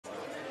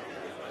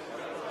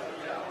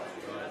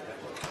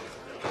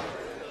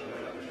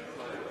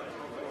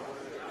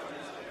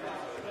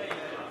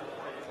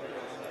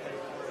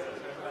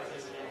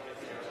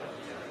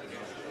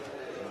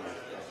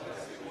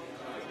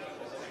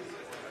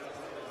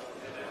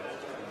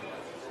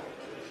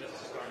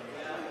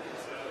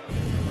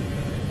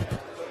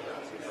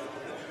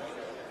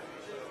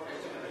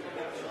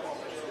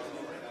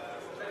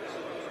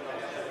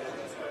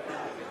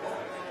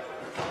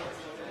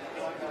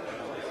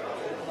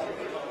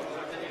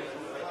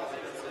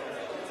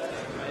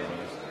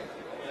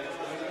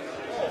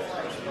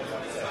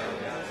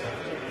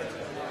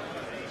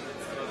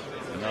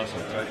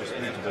closer. Try to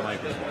speak to the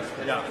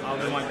microphone. Yeah,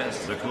 I'll do my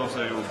best. The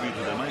closer you will be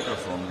to the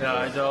microphone,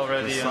 yeah, it's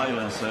already, the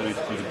silencer it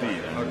will be,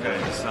 and okay.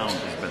 the sound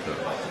is better.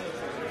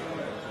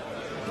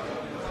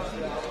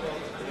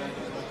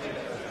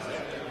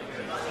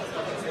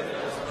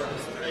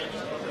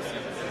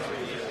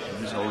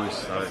 This always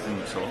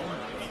starting so?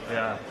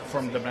 Yeah,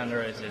 from the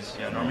blender it is.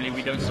 Yeah, normally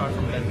we don't start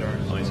from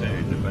blender. So I say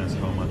it depends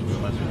how much we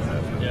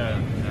have.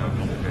 Yeah, How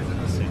complicated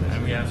the scene is.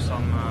 and we have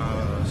some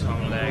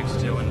lag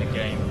still in the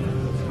game.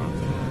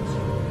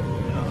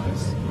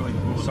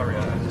 Sorry,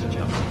 I have to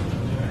jump.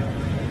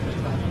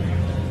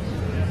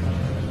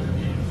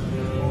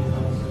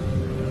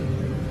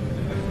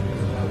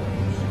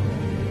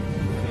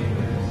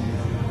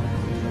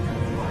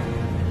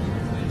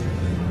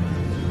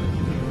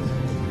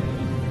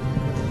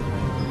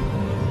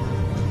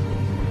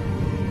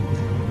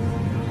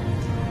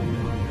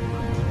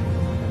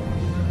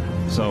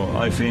 So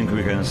I think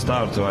we can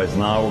start right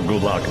now.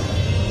 Good luck.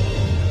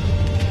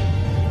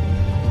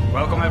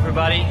 Welcome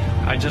everybody.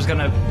 I'm just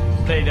gonna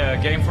play the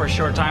game for a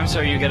short time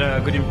so you get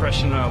a good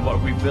impression of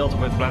what we built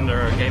with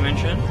Blender Game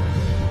Engine.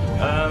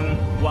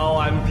 While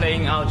I'm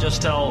playing, I'll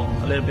just tell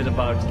a little bit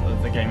about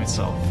the game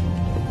itself.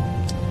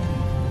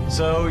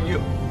 So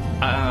you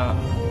are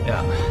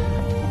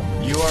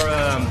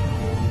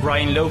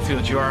Brian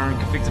Lowfield. You are a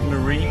convicted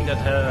Marine that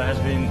has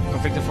been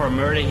convicted for a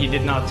murder he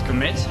did not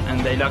commit,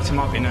 and they locked him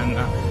up in an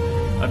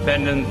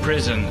abandoned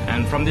prison.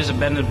 And from this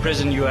abandoned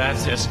prison, you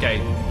have to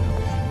escape.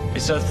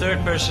 It's a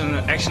third-person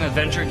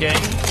action-adventure game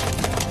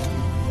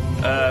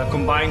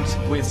combined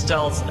with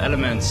stealth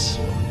elements,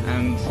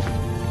 and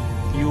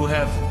you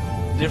have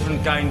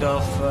different kind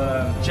of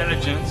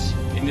challenges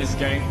in this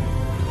game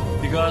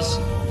because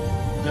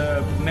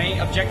the main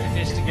objective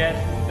is to get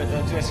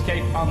to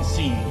escape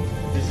unseen.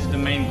 This is the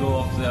main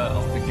goal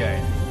of the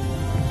game,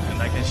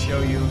 and I can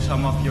show you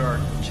some of your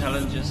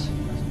challenges.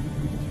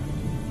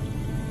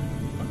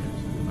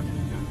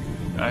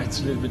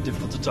 It's a little bit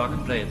difficult to talk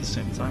and play at the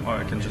same time, or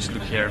I can just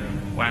look here.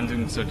 Why I'm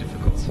doing it so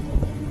difficult.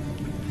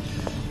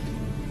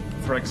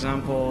 For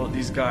example,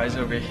 these guys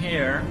over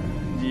here,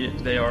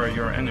 they are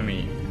your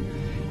enemy,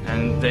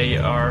 and they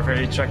are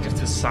very attractive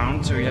to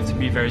sound, so you have to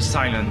be very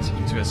silent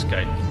to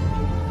escape.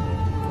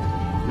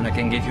 And I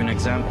can give you an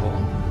example.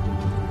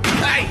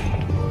 Hey!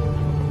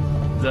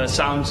 The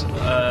sound,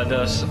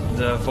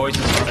 the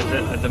voices are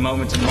at the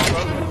moment in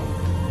mono.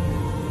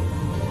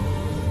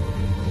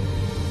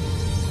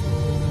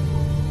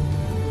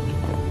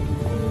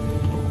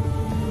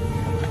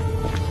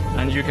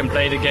 And you can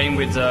play the game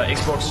with the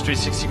Xbox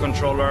 360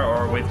 controller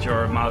or with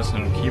your mouse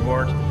and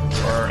keyboard.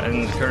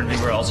 And currently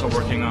we're also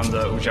working on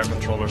the Ouija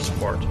controller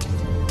support.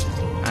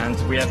 And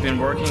we have been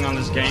working on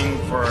this game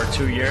for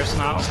 2 years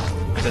now.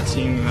 With a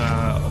team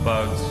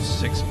about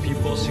 6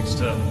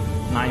 to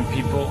 9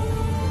 people.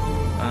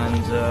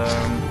 And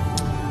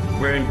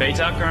we're in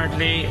beta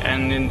currently,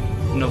 and in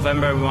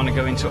November we want to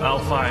go into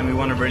alpha, and we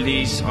want to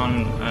release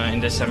in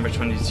December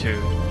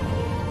 22.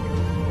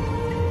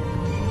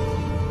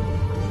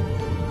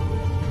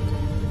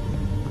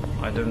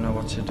 I don't know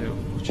what to do.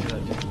 What should I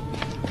do?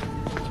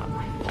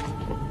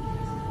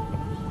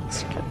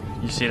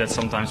 You see that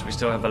sometimes we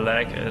still have a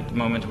lag. At the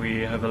moment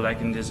we have a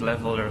lag in this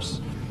level. We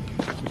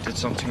did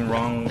something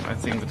wrong, I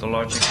think, with the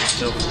logic. We're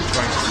still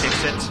trying to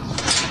fix it.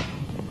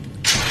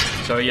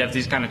 So you have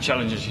these kind of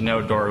challenges,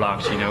 door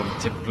locks,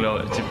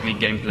 typically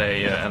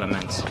gameplay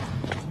elements.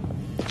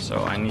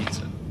 So I need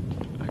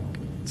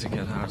to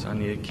get out. I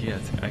need a key,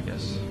 I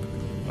guess.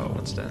 Oh,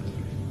 what's that?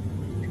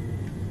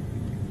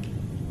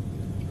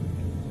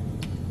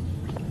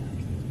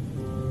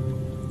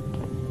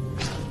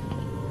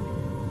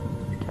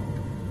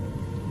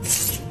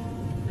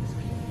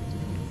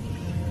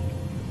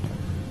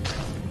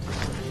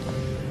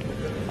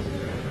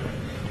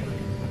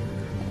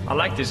 I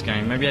like this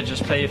game. Maybe I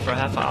just play it for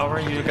half an hour,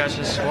 you guys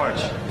just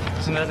watch.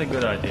 Isn't that a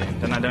good idea?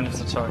 Then I don't have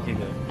to talk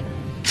either.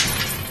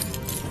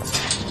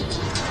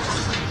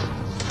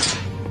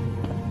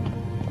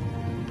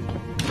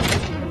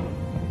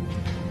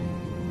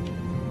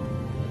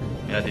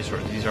 Yeah, these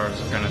are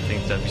the kind of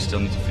things that we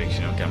still need to fix,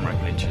 camera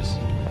glitches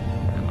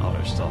and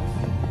other stuff.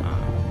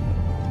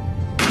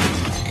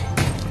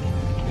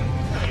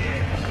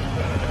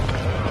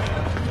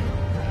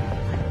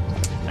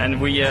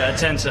 And we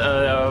attend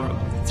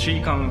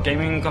 3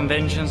 gaming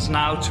conventions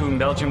now, 2 in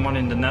Belgium, 1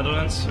 in the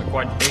Netherlands.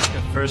 Quite big.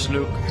 First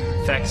Look,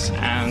 Facts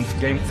and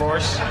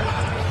Gameforce.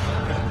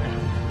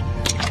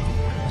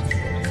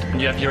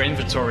 You have your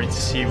inventory to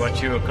see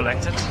what you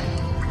collected.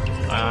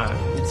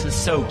 It's a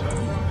soap.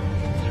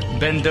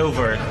 Bend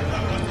over.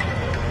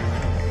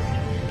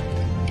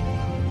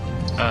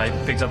 I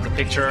picked up the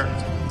picture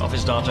of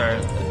his daughter.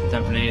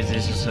 Temporarily,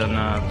 this is a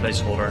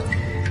placeholder.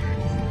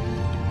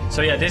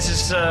 So yeah, this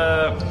is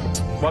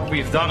what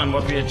we've done and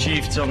what we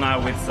achieved till now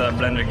with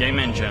Blender Game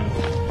Engine.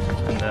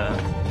 And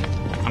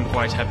I'm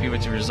quite happy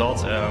with the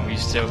result. We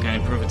still can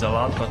improve it a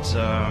lot, but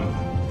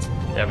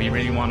yeah, we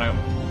really want to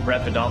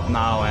wrap it up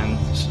now and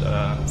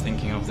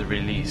thinking of the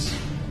release.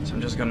 So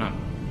I'm just gonna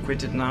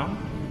quit it now.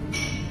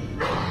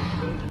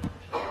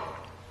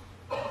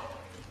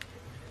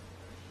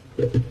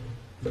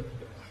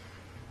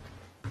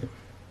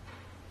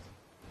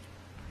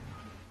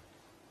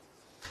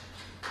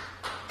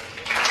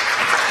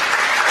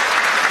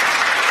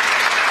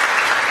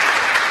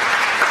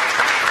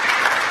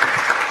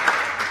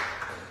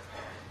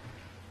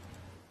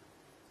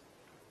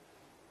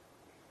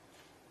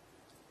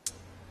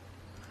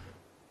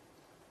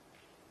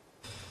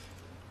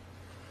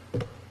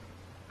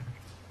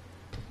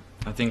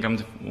 I think I'm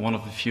one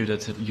of the few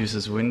that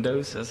uses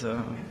Windows as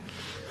a...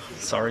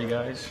 Sorry,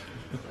 guys.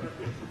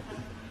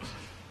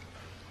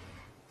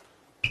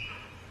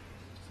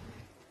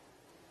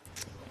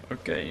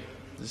 Okay,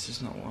 this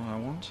is not what I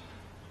want.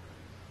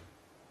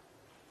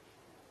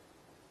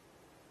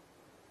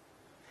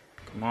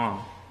 Come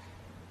on.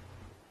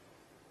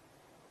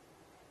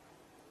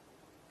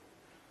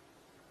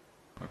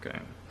 Okay.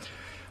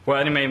 Well,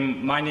 anyway,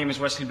 my name is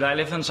Wesley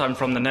Blijlevens. I'm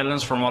from the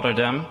Netherlands, from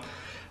Rotterdam.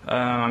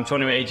 I'm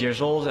 28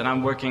 years old, and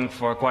I'm working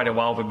for quite a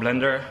while with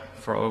Blender,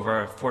 for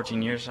over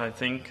 14 years, I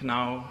think,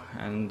 now,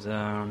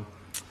 and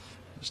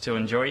still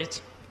enjoy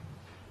it.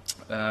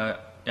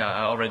 Yeah,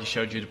 I already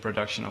showed you the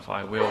production of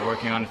I Will,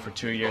 working on it for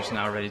 2 years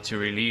now, ready to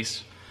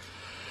release.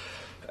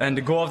 And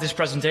the goal of this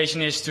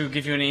presentation is to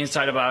give you an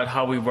insight about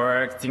how we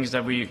work, things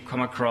that we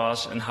come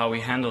across, and how we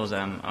handle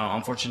them.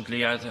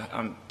 Unfortunately,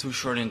 I'm too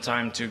short in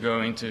time to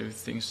go into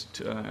things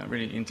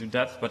really into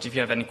depth, but if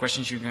you have any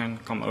questions, you can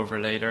come over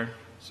later.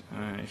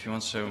 If you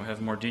want to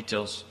have more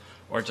details,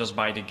 or just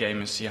buy the game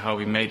and see how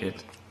we made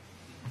it.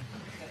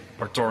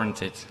 Or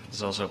torrent it,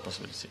 is also a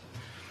possibility.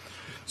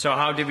 So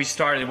how did we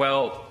start?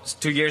 Well,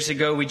 2 years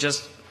ago we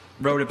just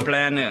wrote a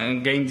plan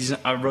and game design.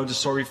 I wrote the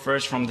story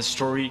first. From the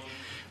story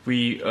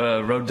we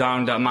wrote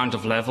down the amount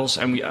of levels,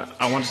 and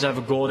I wanted to have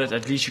a goal that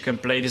at least you can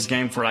play this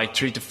game for like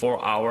 3 to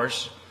 4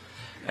 hours.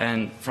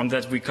 And from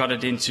that we cut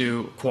it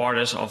into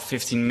quarters of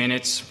 15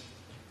 minutes.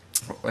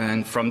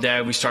 And from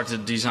there we started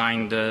to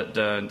design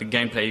the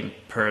gameplay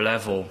per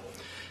level,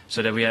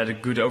 so that we had a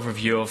good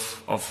overview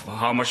of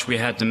how much we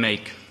had to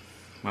make.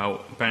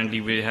 Well,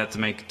 apparently we had to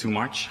make too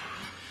much.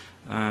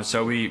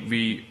 So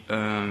we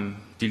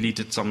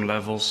deleted some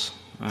levels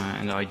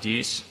and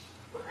ideas.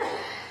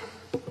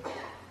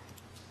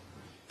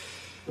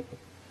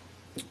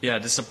 Yeah,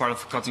 this is a part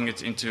of cutting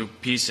it into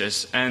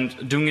pieces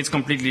and doing it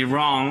completely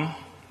wrong.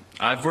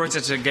 I've worked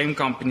at game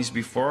companies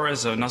before,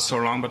 not so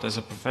long, but as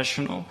a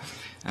professional.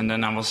 And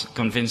then I was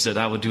convinced that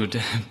I would do it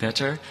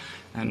better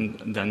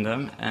than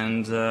them.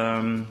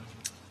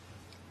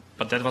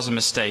 But that was a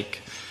mistake.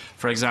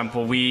 For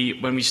example,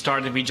 when we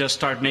started, we just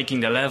started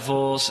making the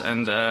levels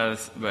and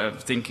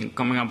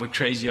coming up with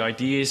crazy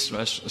ideas,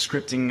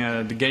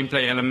 scripting the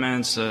gameplay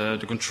elements,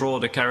 the control,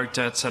 the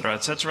character, etc.,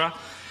 etc.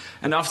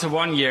 And after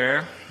 1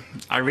 year,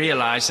 I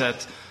realized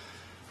that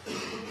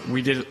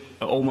we did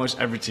almost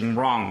everything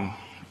wrong,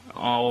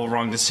 all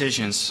wrong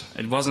decisions.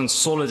 It wasn't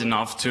solid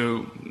enough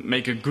to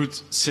make a good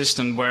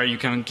system where you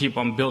can keep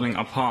on building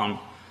upon.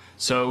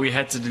 So we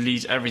had to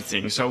delete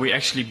everything. So we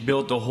actually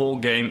built the whole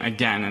game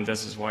again, and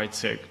this is why it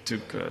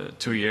took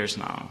 2 years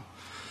now.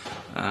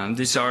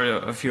 These are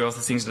a few of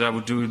the things that I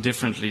would do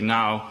differently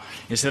now.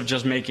 Instead of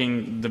just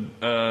making the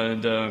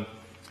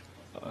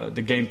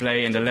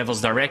gameplay and the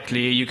levels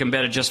directly, you can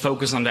better just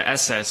focus on the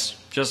assets.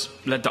 Just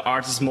let the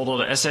artists model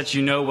the assets.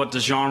 You know what the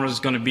genre is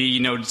going to be, you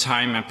know the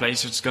time and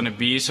place it's going to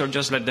be, so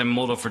just let them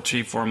model for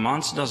 3-4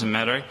 months, doesn't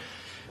matter.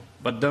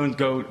 But don't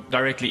go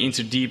directly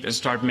into deep and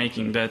start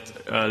making that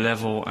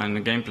level and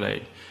the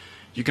gameplay.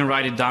 You can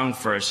write it down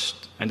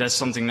first, and that's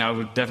something that I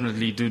would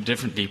definitely do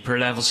differently. Per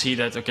level, see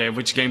that, okay,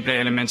 which gameplay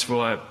elements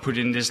will I put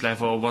in this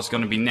level, what's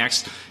going to be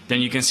next.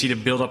 Then you can see the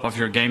build-up of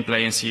your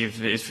gameplay and see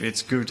if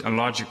it's good and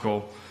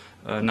logical.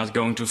 Not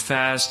going too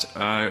fast.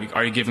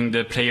 Are you giving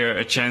the player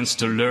a chance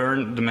to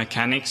learn the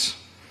mechanics?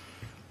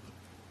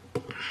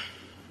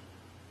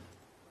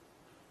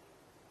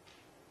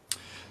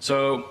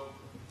 So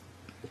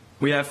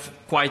we have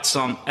quite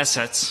some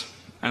assets,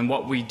 and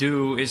what we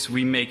do is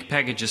we make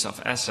packages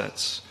of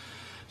assets.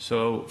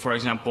 So, for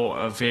example,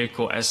 a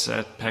vehicle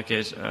asset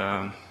package,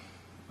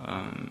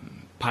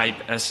 pipe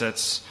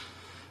assets,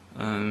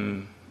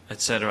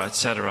 etc.,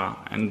 etc.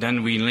 And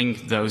then we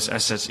link those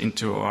assets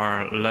into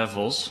our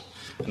levels.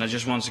 And I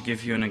just want to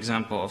give you an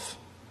example of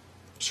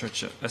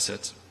such an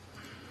asset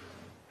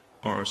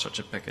or such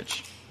a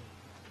package.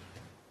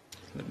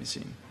 Let me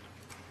see.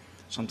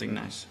 Something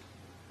nice.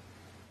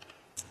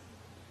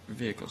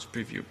 Vehicles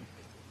preview.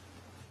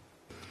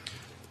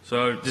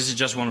 So this is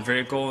just one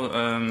vehicle.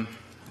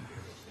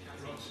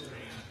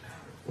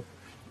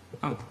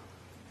 Oh,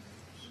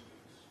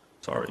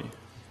 sorry.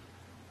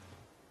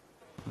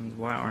 And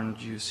why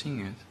aren't you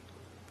seeing it?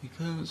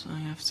 Because I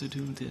have to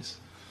do this.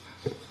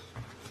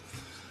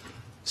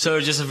 So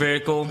just a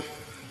vehicle.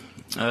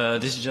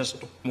 This is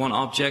just one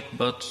object,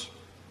 but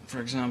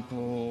for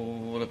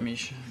example, let me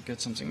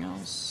get something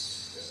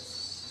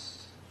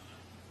else.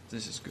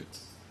 This is good.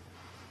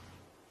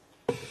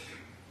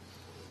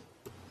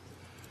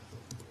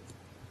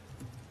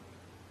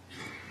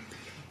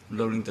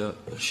 Loading the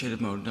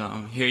shaded mode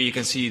down. Here you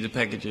can see the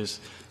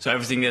packages. So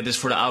everything that is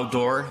for the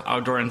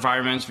outdoor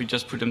environments, we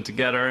just put them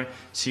together,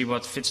 see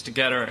what fits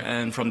together,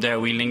 and from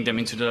there we link them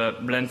into the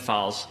blend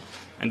files.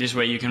 And this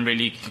way you can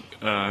really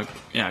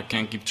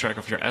can keep track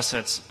of your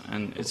assets,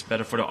 and it's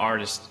better for the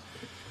artist.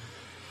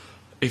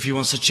 If he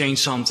wants to change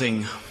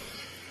something,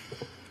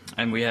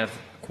 and we have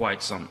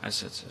quite some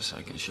assets, as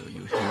I can show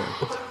you here.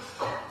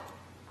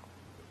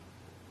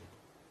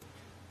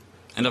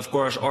 And of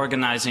course,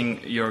 organizing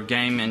your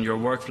game and your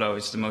workflow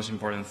is the most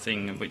important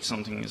thing, which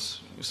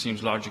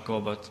seems logical,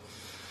 but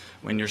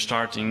when you're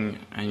starting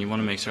and you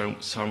want to make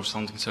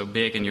something so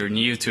big and you're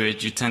new to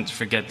it, you tend to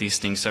forget these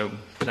things. So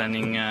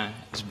planning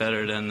is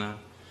better than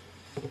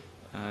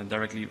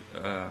directly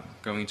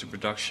going into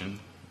production.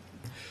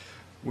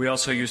 We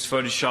also use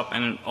Photoshop,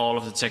 and all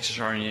of the textures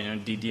are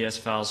in DDS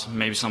files,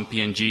 maybe some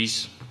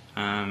PNGs,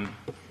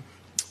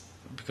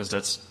 because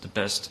that's the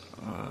best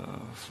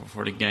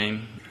for the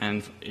game.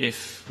 And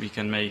if we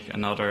can make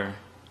another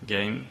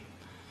game,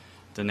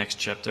 the next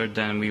chapter,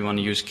 then we want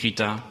to use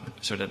Krita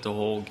so that the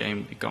whole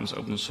game becomes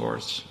open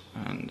source,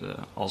 and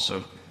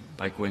also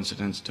by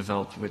coincidence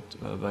developed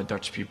by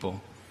Dutch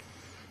people,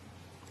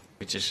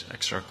 which is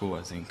extra cool,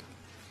 I think.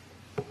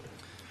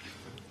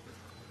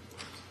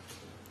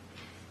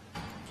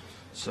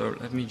 So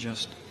let me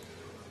just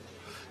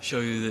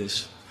show you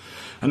this.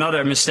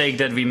 Another mistake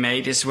that we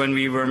made is when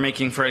we were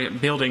making for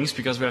buildings,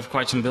 because we have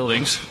quite some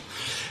buildings,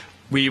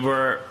 we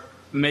were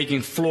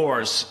making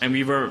floors and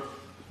we were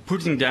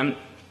putting them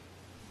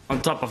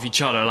on top of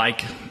each other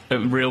like a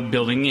real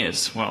building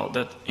is. Well,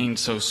 that ain't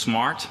so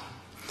smart.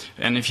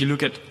 And if you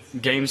look at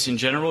games in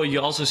general,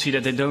 you also see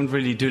that they don't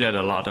really do that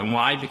a lot. And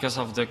why? Because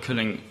of the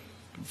culling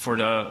for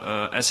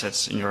the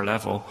assets in your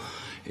level.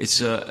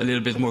 It's a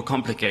little bit more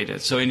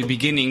complicated. So in the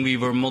beginning we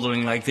were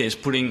modeling like this,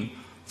 putting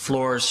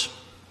floors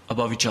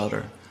above each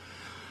other.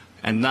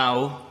 And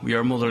now we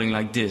are modeling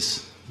like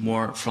this,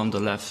 more from the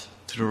left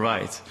to the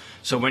right.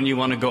 So when you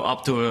want to go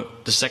up to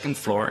the second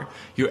floor,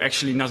 you're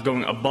actually not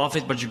going above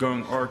it, but you're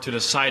going or to the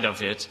side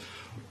of it.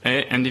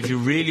 And if you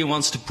really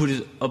want to put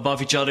it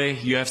above each other,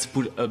 you have to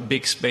put a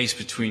big space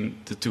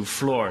between the two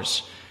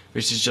floors,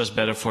 which is just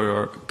better for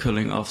your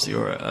culling of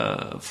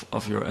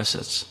your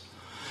assets.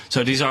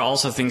 So these are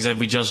also things that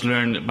we just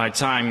learned by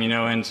time,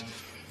 and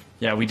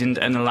yeah, we didn't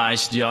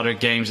analyze the other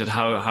games and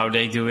how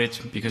they do it,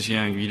 because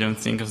you don't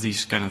think of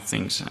these kind of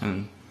things,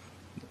 and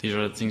these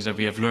are the things that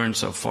we have learned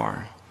so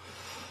far.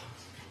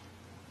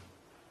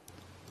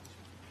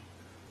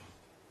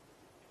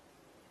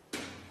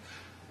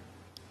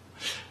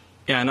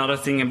 Yeah, another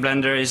thing in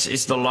Blender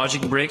is the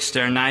logic bricks.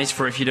 They're nice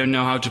for if you don't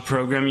know how to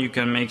program, you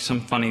can make some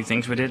funny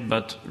things with it,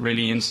 but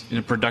really in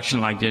a production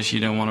like this,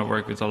 you don't want to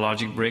work with the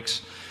logic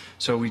bricks.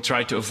 So we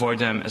try to avoid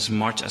them as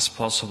much as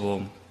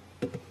possible.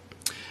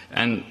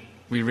 And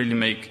we really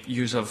make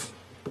use of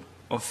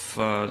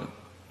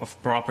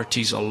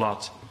properties a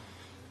lot,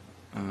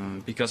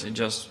 because it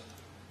just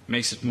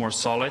makes it more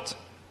solid,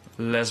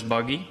 less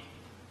buggy,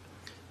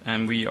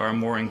 and we are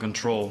more in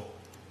control.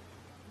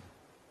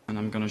 And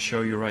I'm going to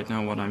show you right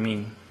now what I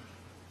mean.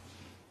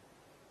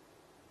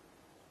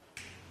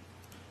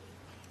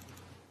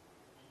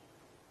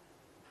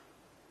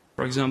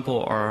 For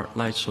example, our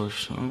light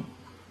source.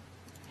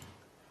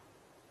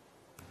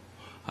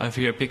 I have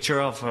here a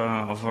picture of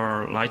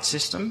our light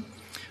system.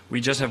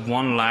 We just have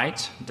one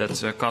light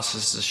that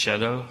causes the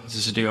shadow. This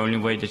is the only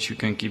way that you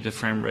can keep the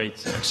frame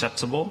rate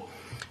acceptable.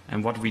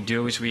 And what we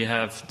do is we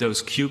have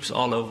those cubes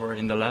all over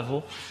in the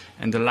level,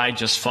 and the light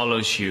just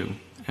follows you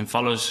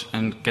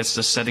and gets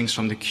the settings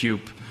from the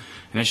cube.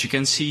 And as you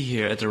can see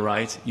here at the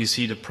right, you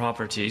see the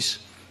properties.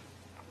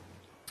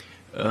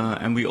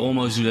 And we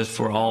almost do that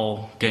for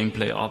all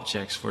gameplay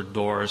objects, for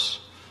doors,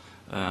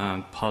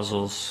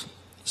 puzzles,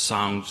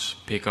 sounds,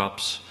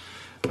 pickups.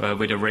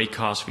 With a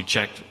raycast we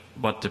check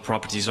what the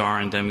properties are,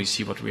 and then we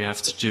see what we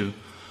have to do.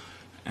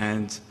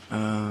 And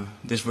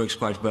this works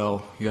quite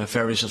well. You have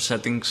various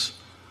settings.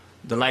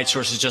 The light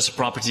source is just a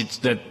property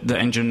that the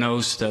engine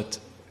knows that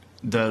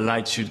the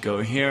light should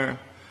go here.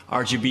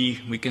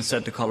 RGB, we can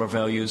set the color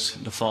values,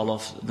 the fall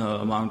off, the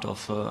amount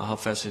of how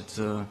fast it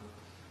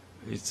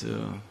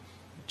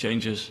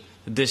changes.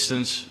 The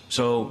distance,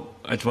 so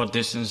at what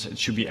distance it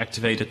should be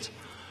activated.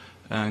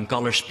 And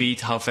color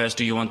speed, how fast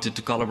do you want it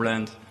to color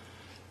blend.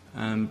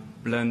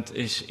 Blend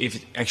is if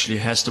it actually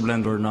has to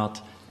blend or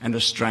not. And the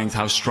strength,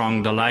 how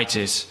strong the light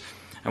is.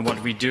 And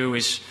what we do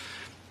is,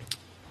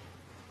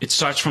 it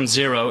starts from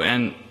 0,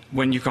 and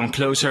when you come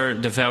closer,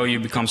 the value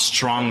becomes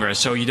stronger.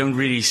 So you don't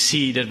really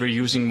see that we're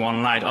using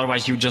one light.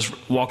 Otherwise, you just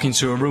walk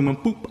into a room and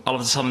poop, all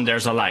of a sudden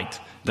there's a light.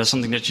 That's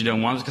something that you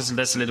don't want, because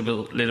that's a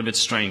little bit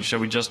strange. So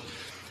we just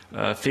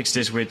fix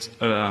this with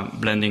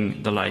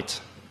blending the light,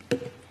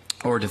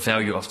 or the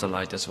value of the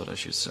light, that's what I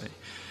should say.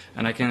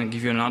 And I can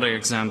give you another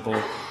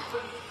example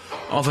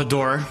of a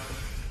door.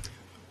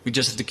 We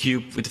just have the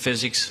cube with the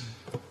physics.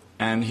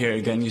 And here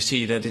again, you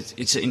see that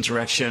it's an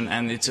interaction,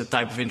 and it's a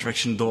type of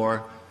interaction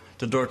door.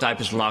 The door type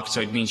is locked,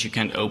 so it means you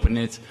can't open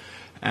it.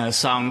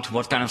 Sound,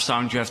 what kind of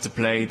sound you have to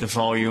play, the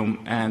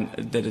volume, and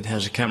that it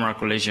has a camera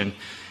collision.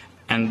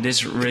 And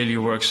this really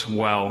works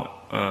well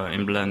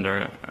in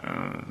Blender,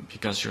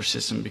 because your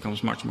system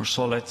becomes much more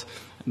solid.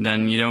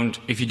 Then you don't,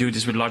 if you do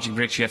this with logic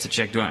bricks, you have to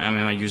check, am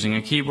I using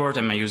a keyboard,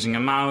 am I using a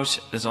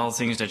mouse? There's all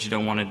things that you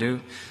don't want to do.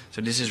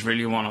 So this is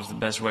really one of the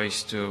best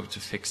ways to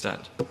fix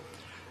that.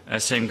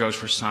 Same goes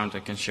for sound.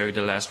 I can show you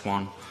the last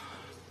one.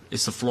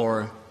 It's the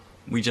floor.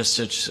 We just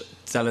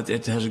tell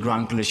it has a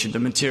ground collision. The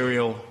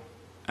material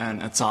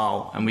and a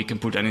tile, and we can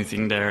put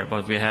anything there.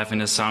 But we have in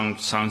the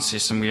sound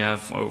system, we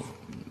have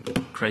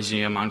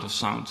crazy amount of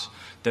sounds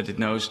that it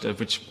knows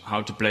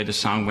how to play the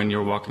sound when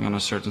you're walking on a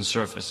certain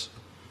surface.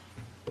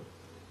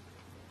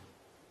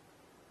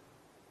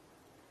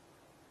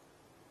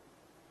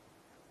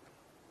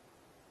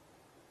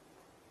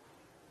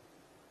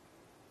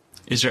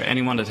 Is there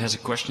anyone that has a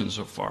question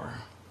so far?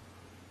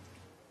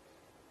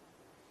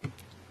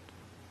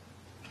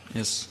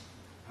 Yes?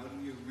 How do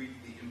you read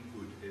the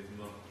input if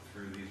not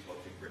through these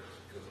logic bricks?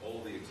 Because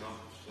all the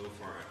examples so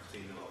far I've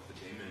seen of the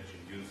game engine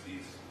use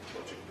these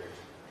logic bricks.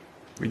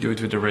 We do it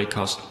with the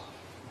raycast.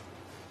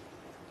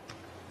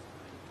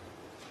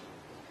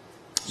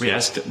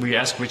 We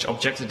ask which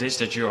object it is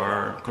that you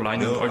are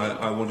colliding. No,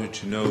 I wanted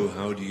to know,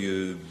 how do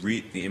you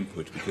read the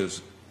input?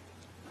 Because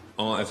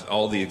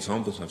all the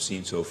examples I've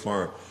seen so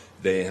far,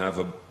 they have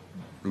a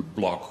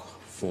block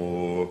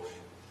for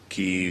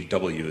key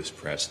W is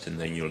pressed, and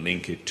then you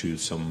link it to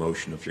some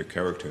motion of your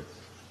character.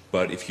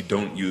 But if you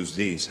don't use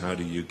these, how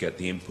do you get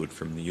the input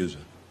from the user?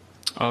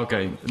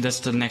 Okay, that's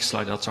the next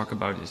slide. I'll talk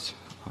about it.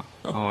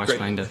 I'll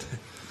explain that.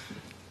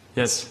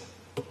 Yes?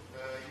 You were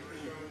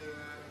showing the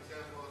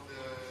example of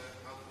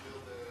how to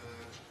build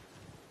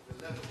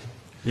the level.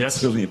 Yes?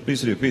 Excuse me,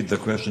 please repeat the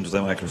question to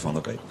the microphone,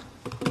 okay?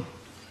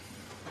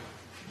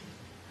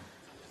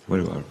 Where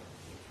you are?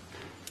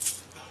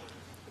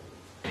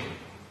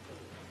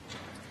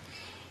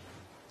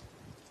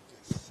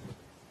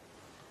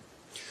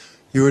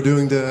 You were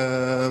doing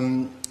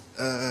the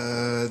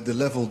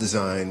level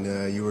design.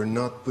 You were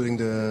not putting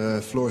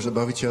the floors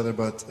above each other,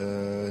 but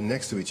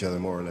next to each other,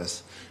 more or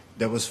less.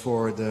 That was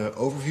for the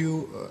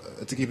overview,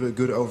 to keep a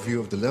good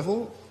overview of the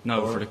level?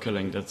 No, for the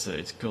culling.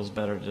 It culls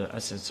better the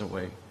assets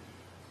away.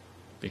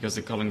 Because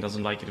the culling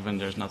doesn't like it when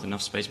there's not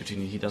enough space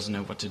between it. He doesn't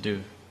know what to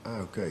do. Ah,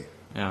 okay.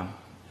 Yeah.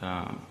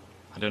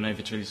 I don't know if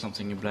it's really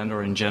something in Blender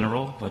or in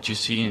general, but you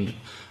see, and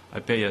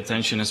I pay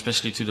attention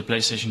especially to the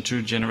PlayStation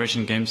 2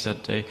 generation games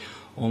that they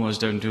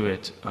almost don't do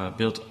it,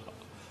 built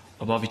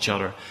above each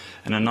other.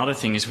 And another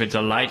thing is with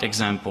the light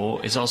example,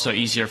 it's also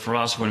easier for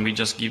us when we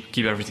just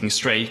keep everything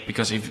straight,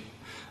 because if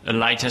a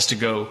light has to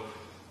go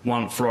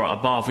one floor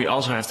above, we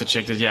also have to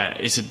check that, yeah,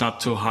 is it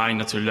not too high,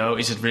 not too low?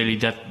 Is it really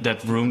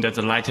that room that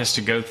the light has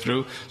to go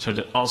through? So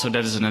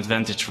that is an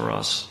advantage for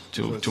us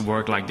to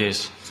work like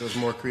this. So it's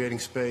more creating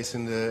space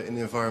in the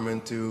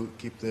environment to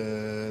keep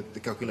the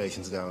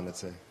calculations down,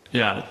 let's say.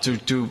 Yeah,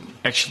 to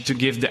actually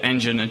give the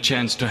engine a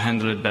chance to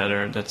handle it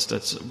better. That's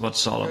what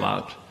it's all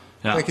about.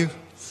 Yeah. Thank you.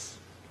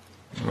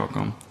 You're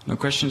welcome. No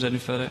questions any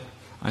further?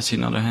 I see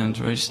another hand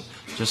raised.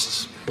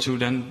 Just two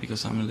then,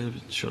 because I'm a little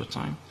bit short of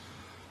time.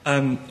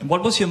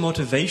 What was your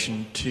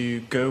motivation to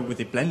go with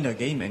the Blender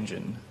game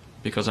engine?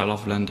 Because I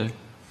love Blender.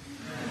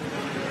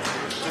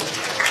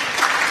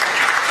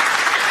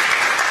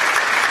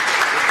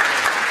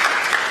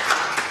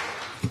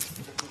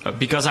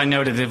 Because I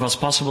know that it was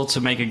possible to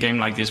make a game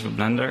like this with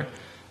Blender,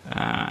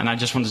 and I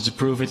just wanted to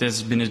prove it.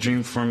 It's been a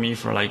dream for me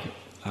for a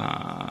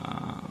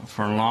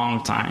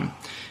long time.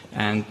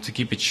 And to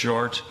keep it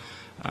short,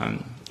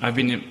 I've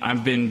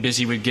been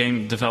busy with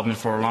game development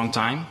for a long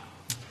time,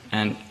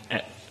 and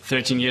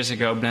 13 years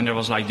ago, Blender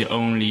was like the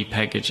only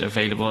package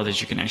available that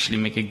you can actually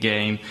make a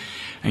game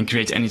and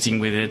create anything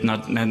with it.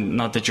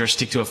 Not that you're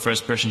stick to a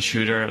first-person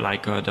shooter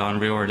like the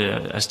Unreal or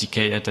the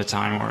SDK at the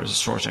time or the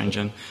Source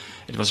Engine.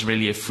 It was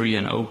really a free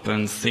and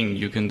open thing.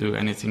 You can do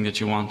anything that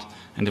you want,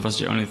 and it was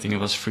the only thing that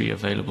was free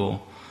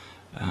available.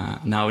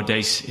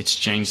 Nowadays, it's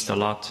changed a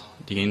lot.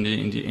 The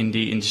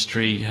indie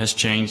industry has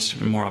changed,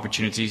 more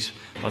opportunities.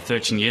 But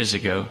 13 years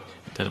ago,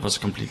 that was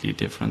completely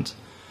different.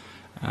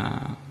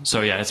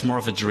 So yeah, it's more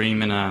of a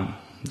dream and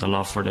the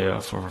love for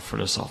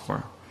the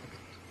software.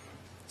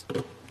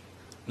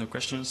 No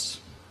questions?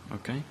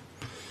 Okay.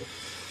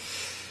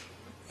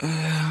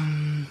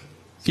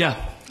 Yeah.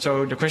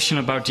 So the question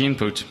about the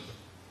input.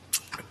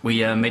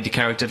 We made the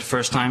character the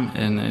first time,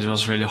 and it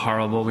was really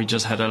horrible. We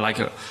just had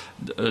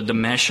the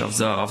mesh of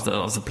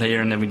the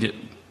player, and then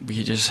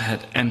we just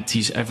had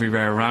empties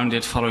everywhere around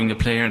it, following the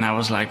player. And I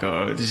was like,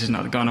 oh, this is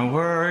not gonna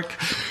work.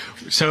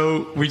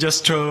 So we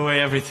just threw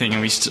away everything,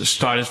 and we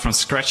started from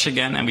scratch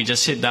again. And we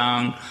just sit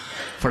down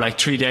for like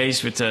 3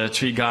 days with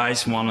 3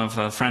 guys. One of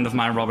a friend of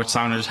mine, Robert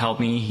Saunders, helped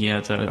me. He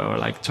had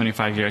like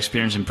 25-year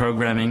experience in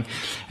programming,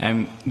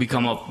 and we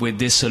come up with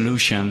this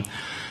solution.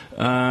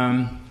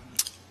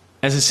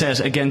 As it says,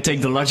 again,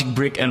 take the logic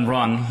brick and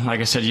run. Like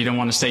I said, you don't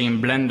want to stay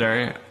in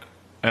Blender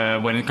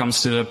when it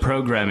comes to the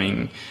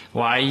programming.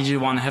 Why?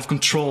 You want to have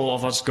control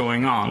of what's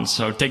going on.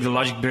 So take the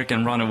logic brick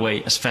and run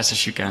away as fast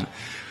as you can.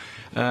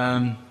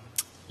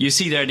 You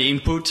see there the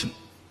input,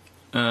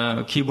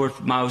 keyboard,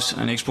 mouse,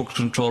 and Xbox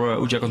controller,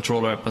 UJA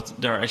controller, but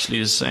they're actually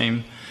the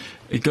same.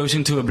 It goes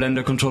into a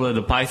Blender controller,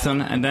 the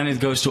Python, and then it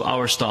goes to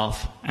our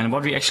stuff. And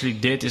what we actually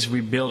did is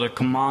we built a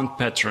command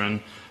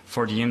pattern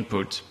for the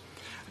input.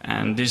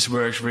 And this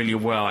works really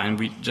well, and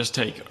we just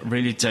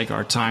really take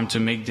our time to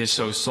make this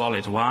so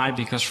solid. Why?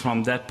 Because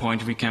from that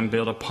point we can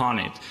build upon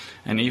it.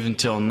 And even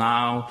till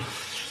now,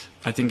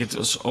 I think it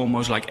was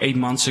almost like 8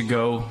 months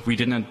ago. We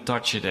didn't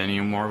touch it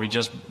anymore. We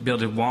just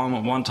built it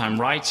one time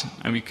right,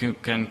 and we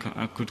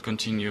could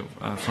continue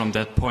from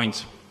that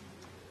point.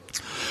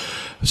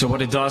 So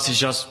what it does is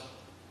just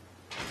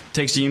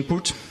takes the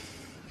input,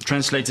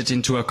 translates it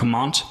into a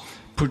command,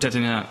 put that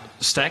in a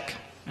stack,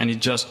 and it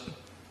just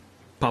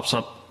pops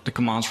up the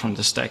commands from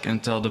the stack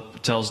and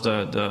tells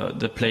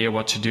the player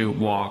what to do: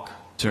 walk,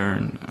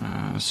 turn,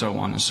 so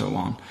on and so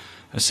on.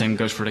 The same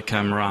goes for the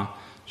camera,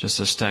 just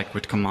a stack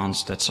with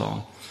commands, that's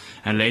all.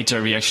 And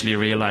later we actually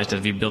realized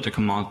that we built a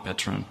command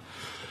pattern.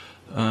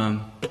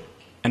 And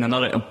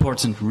another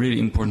important, really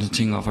important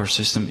thing of our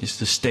system is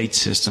the state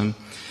system.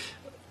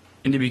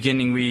 In the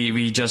beginning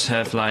we just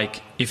have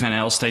like if and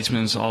else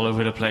statements all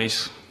over the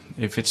place.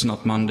 If it's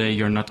not Monday,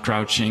 you're not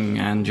crouching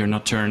and you're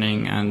not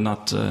turning and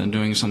not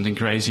doing something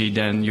crazy,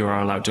 then you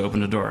are allowed to open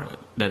the door.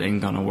 That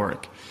ain't gonna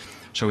work.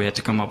 So we had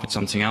to come up with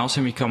something else,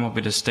 and we come up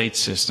with a state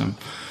system.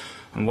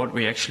 And what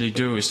we actually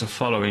do is the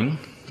following.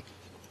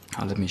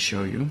 Let me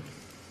show you.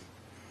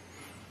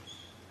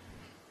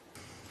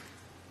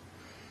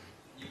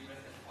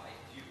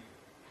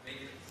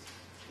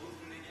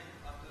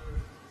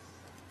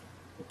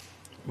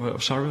 Well,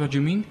 sorry, what do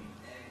you mean? Can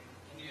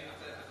you, when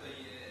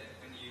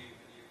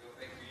you go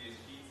back to your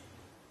sheet,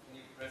 can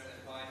you press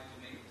F5 to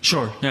make it?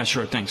 Sure, yeah,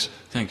 sure, thanks,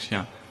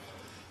 yeah.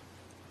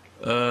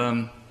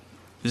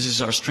 This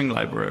is our string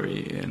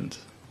library, and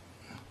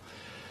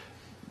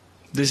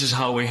this is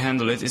how we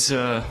handle it. It's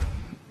it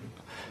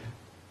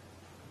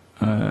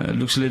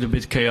looks a little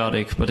bit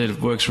chaotic, but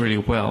it works really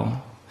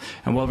well.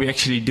 And what we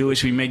actually do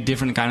is we make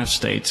different kind of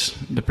states.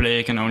 The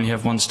player can only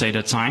have one state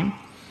at a time.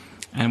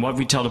 And what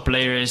we tell the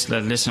player is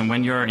that, listen,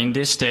 when you're in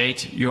this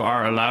state, you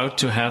are allowed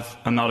to have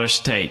another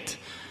state.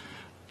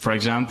 For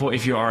example,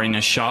 if you are in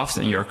a shaft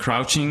and you're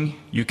crouching,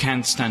 you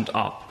can't stand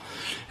up.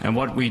 And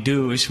what we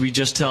do is we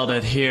just tell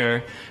that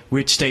here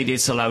which state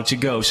it's allowed to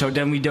go. So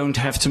then we don't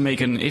have to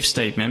make an if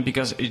statement,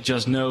 because it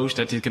just knows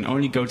that it can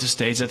only go to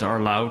states that are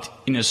allowed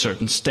in a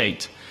certain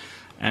state.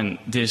 And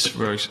this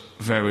works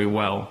very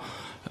well.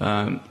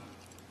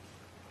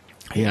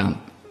 Yeah.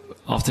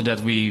 After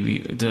that,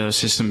 the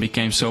system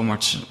became so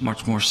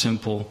much more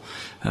simple,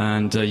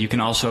 and you can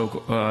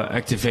also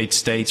activate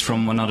states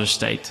from another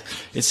state.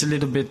 It's a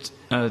little bit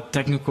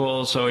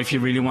technical, so if you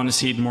really want to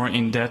see it more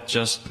in depth,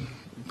 just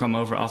come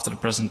over after the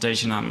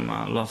presentation.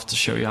 I'd love to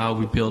show you how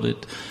we build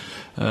it.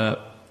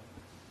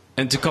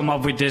 And to come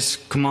up with this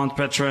command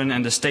pattern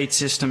and the state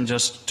system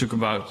just took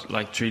about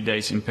like 3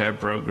 days in pair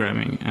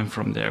programming, and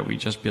from there we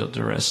just built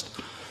the rest.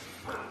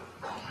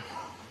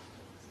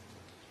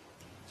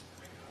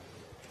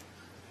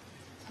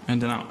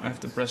 And then I have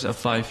to press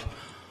F5.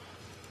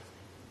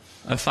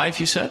 F5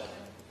 you said?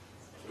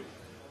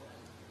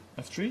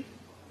 F3?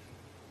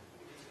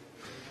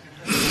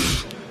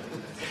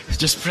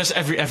 Just press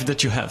every F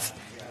that you have.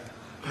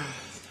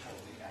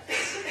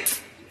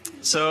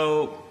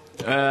 So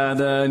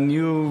the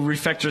new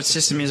refactored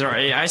system is our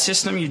AI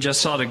system. You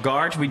just saw the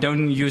guard. We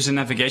don't use a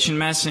navigation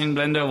mask in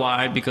Blender.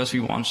 Why? Because we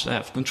want to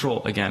have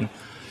control again.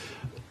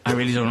 I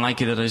really don't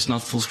like it that it's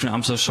not full screen.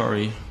 I'm so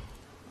sorry.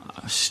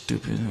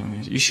 Stupid.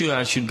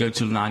 I should go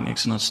to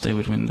Linux, not stay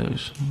with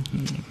Windows.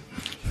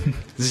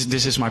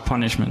 This is my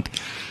punishment.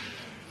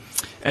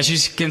 As you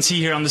can see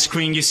here on the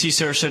screen, you see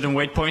certain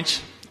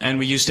waypoints, and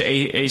we use the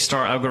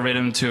A-star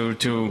algorithm to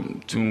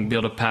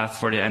build a path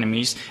for the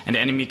enemies. And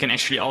the enemy can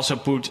actually also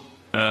put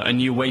a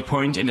new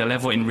waypoint in the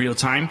level in real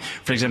time.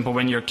 For example,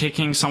 when you're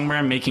kicking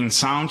somewhere, making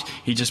sound,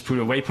 he just put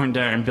a waypoint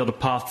there and build a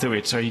path to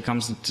it, so he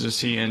comes to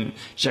see and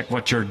check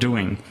what you're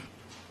doing.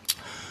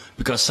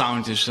 Because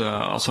sound is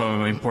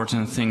also an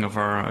important thing of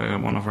our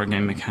one of our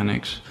game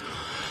mechanics.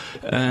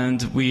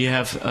 And we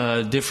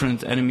have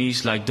different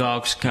enemies like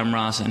dogs,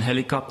 cameras, and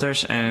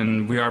helicopters.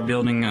 And we are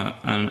building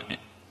an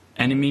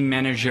enemy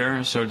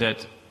manager so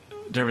that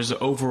there is an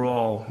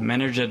overall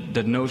manager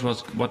that knows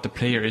what the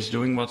player is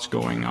doing, what's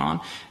going on.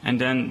 And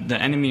then the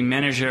enemy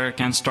manager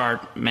can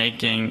start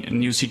making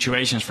new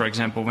situations. For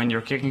example, when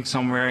you're kicking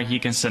somewhere, he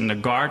can send a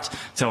guard,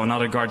 tell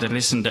another guard that,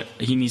 listen, that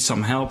he needs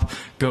some help,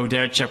 go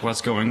there, check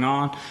what's going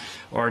on.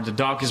 Or the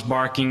dog is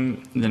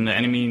barking, then the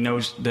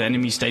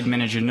enemy state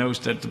manager knows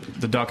that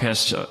the dog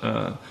has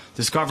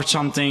discovered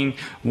something,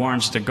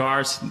 warns the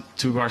guards,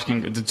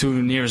 the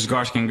two nearest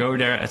guards can go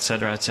there,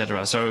 etc.,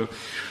 etc. So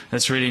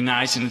that's really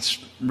nice, and it's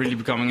really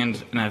becoming an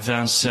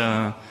advanced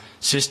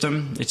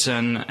system. It's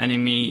an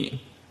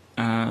enemy,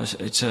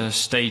 it's a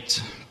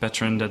state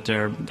pattern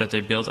that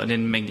they built. I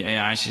didn't make the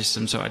AI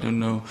system, so I don't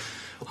know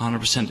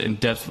 100% in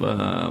depth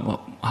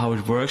how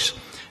it works.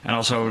 And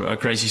also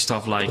crazy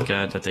stuff like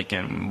that they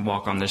can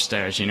walk on the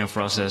stairs. You know,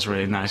 for us that's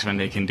really nice when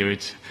they can do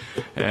it,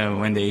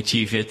 when they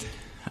achieve it.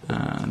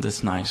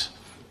 That's nice.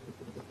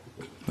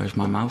 Where's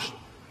my mouse?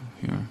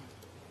 Here.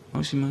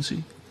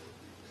 Mousy.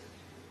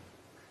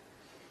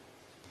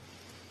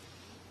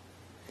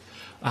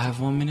 I have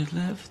 1 minute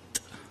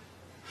left.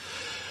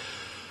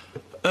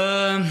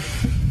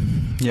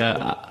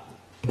 Yeah.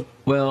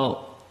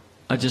 Well,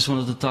 I just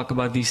wanted to talk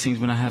about these things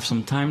when I have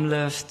some time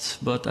left,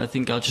 but I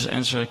think I'll just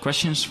answer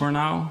questions for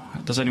now.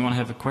 Does anyone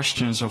have a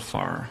question so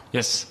far?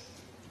 Yes?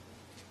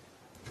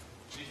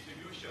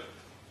 Distribution.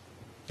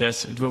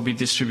 Yes, it will be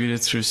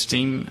distributed through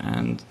Steam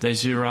and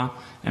Desura,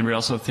 and we're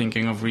also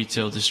thinking of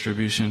retail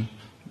distribution,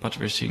 but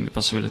we're seeing the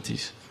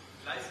possibilities.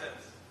 License.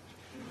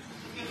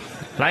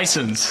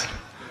 License?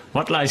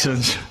 What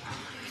license?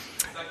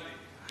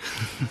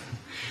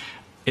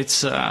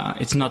 Exactly.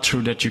 It's not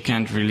true that you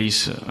can't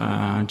release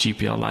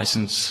GPL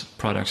license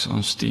products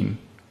on Steam.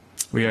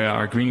 We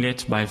are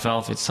greenlit by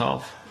Valve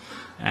itself,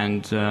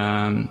 and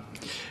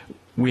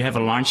we have a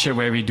launcher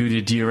where we do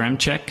the DRM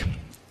check,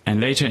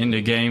 and later in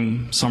the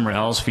game, somewhere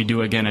else, we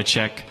do again a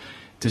check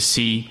to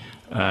see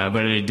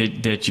whether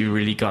that you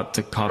really got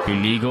the copy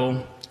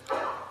legal.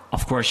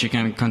 Of course, you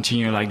can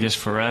continue like this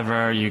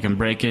forever. You can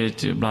break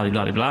it, blah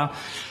blah blah blah.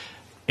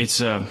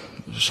 It's a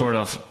sort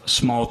of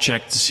small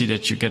check to see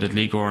that you get it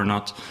legal or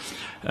not.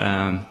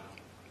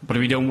 But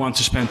we don't want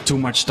to spend too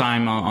much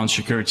time on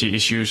security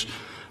issues.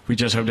 We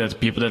just hope that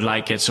people that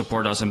like it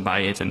support us and buy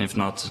it, and if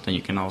not, then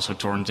you can also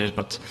torrent it.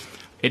 But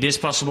it is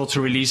possible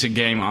to release a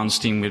game on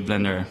Steam with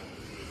Blender.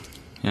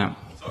 Yeah.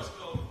 Source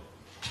code.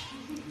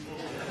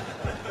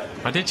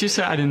 What did you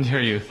say? I didn't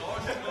hear you.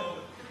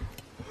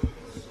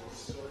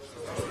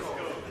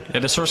 Yeah,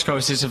 the source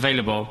code is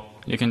available.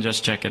 You can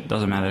just check it,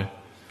 doesn't matter.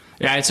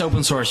 Yeah, it's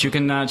open source. You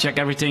can check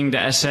everything, the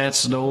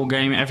assets, the whole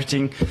game,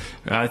 everything.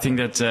 I think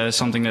that's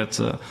something that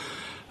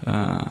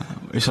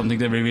is something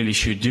that we really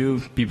should do.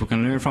 People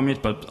can learn from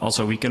it, but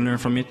also we can learn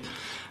from it.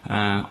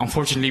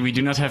 Unfortunately, we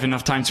do not have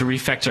enough time to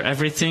refactor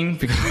everything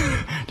because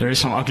there is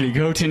some ugly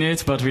code in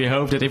it. But we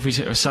hope that if we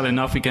sell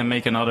enough, we can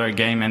make another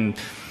game and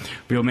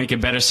we'll make a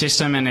better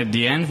system. And at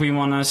the end, we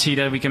want to see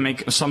that we can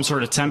make some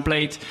sort of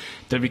template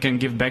that we can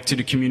give back to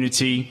the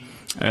community.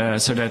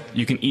 So that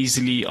you can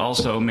easily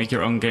also make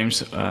your own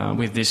games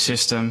with this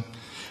system.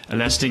 A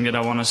last thing that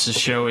I want us to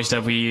show is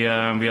that we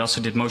also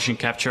did motion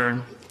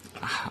capture.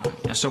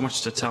 There's so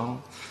much to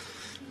tell.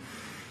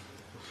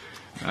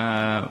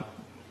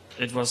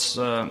 It was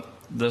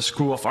the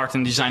School of Art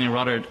and Design in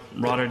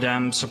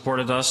Rotterdam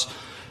supported us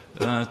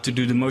to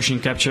do the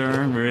motion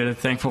capture. We're really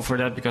thankful for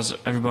that because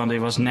everybody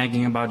was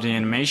nagging about the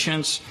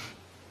animations.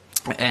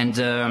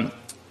 And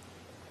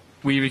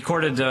we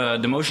recorded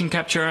the motion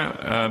capture,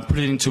 put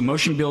it into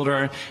Motion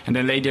Builder, and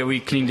then later we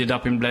cleaned it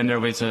up in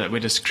Blender with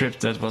a script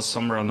that was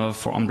somewhere on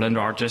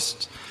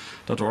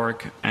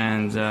blenderartist.org,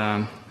 and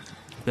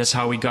that's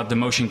how we got the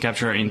motion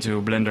capture into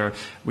Blender.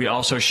 We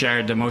also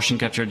shared the motion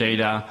capture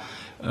data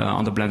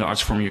on the Blender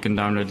Arts forum. You can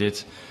download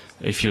it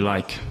if you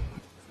like.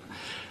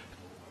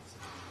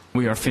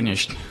 We are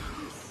finished.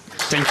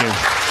 Thank you.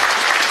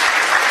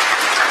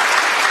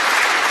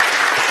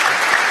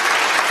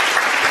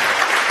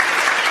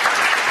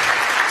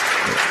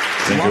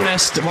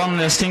 One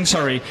last thing,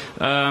 sorry.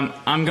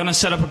 I'm gonna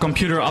set up a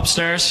computer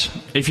upstairs.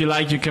 If you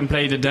like, you can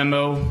play the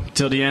demo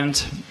till the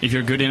end, if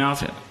you're good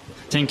enough.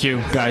 Thank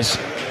you, guys.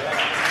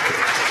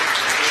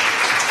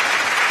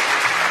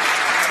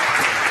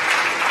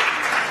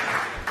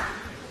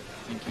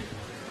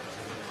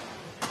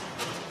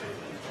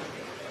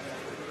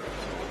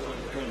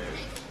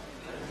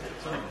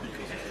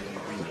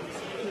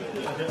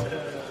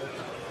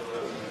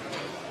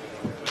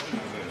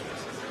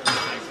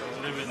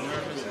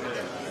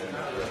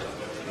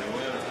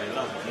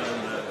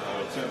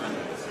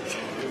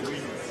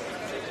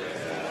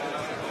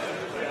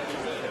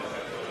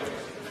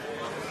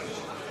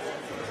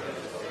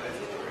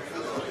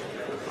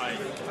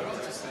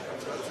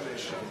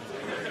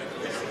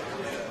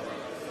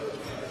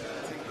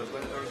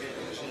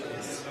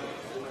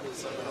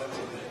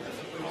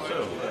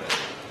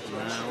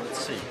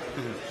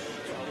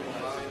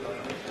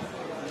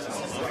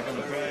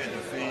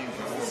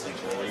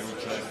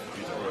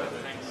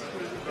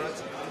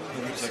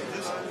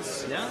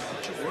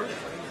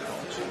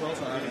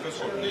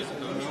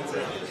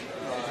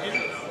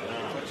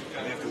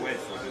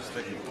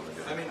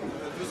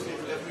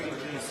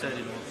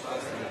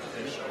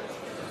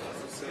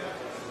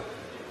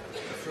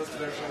 First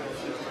version of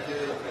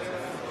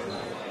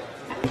the